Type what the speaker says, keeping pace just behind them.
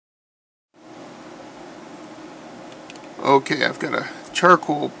Okay, I've got a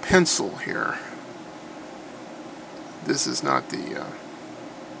charcoal pencil here. This is not the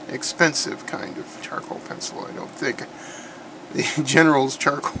expensive kind of charcoal pencil, I don't think. The General's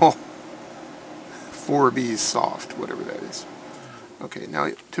Charcoal 4B Soft, whatever that is. Okay, now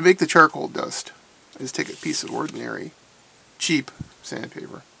to make the charcoal dust, I just take a piece of ordinary, cheap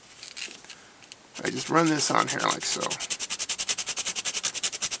sandpaper. I just run this on here like so.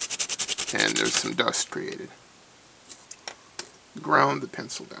 And there's some dust created. Ground the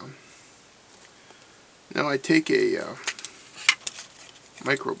pencil down. Now I take a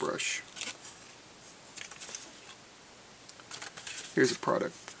micro brush. Here's a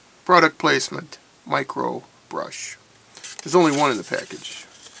product placement micro brush. There's only one in the package.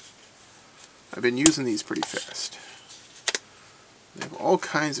 I've been using these pretty fast. They have all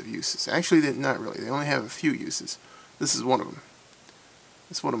kinds of uses. Actually, not really. They only have a few uses. This is one of them.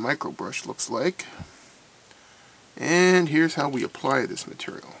 That's what a micro brush looks like. And here's how we apply this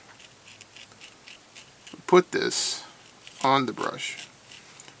material. We put this on the brush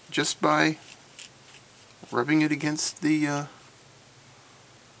just by rubbing it against the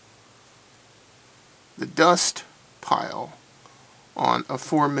dust pile on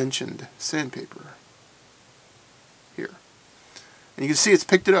aforementioned sandpaper here. And you can see it's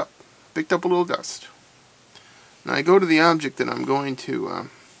picked up a little dust. Now I go to the object that I'm going to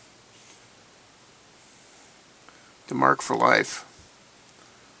mark for life,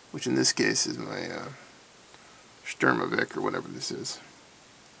 which in this case is my Sturmovik or whatever this is.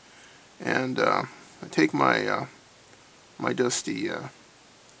 And I take my my dusty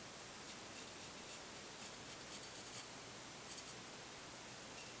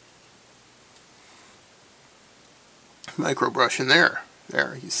micro brush in there.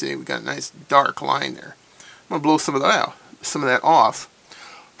 There, you see, we got a nice dark line there. I'm gonna blow some of that off.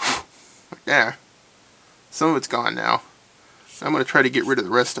 Like there. Some of it's gone now. I'm gonna try to get rid of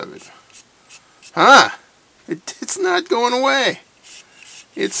the rest of it. It's not going away.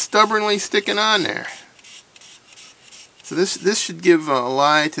 It's stubbornly sticking on there. So this should give a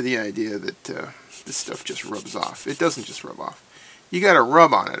lie to the idea that this stuff just rubs off. It doesn't just rub off. You got to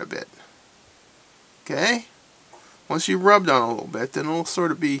rub on it a bit. Okay? Once you've rubbed on a little bit, then it'll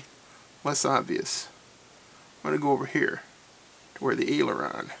sort of be less obvious. I'm going to go over here to where the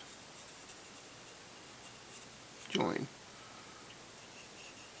aileron join.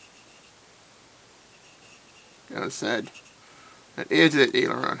 Down the side. That edge of that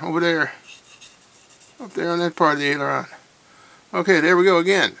aileron. Over there. Up there on that part of the aileron. Okay, there we go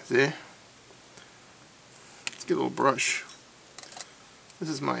again. See? Let's get a little brush. This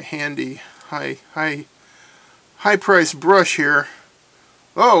is my handy high price brush here.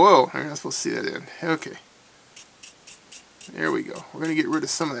 Oh, whoa. I'm not supposed to see that in. Okay. There we go. We're going to get rid of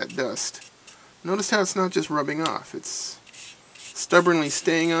some of that dust. Notice how it's not just rubbing off. It's stubbornly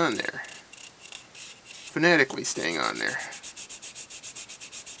staying on there. Fanatically staying on there.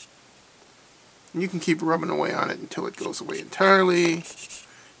 And you can keep rubbing away on it until it goes away entirely.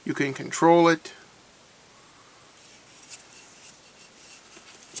 You can control it.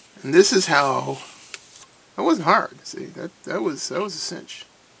 And this is how... That wasn't hard. See, that was a cinch.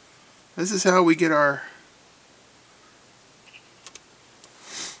 This is how we get our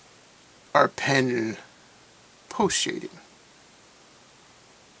pen post shading.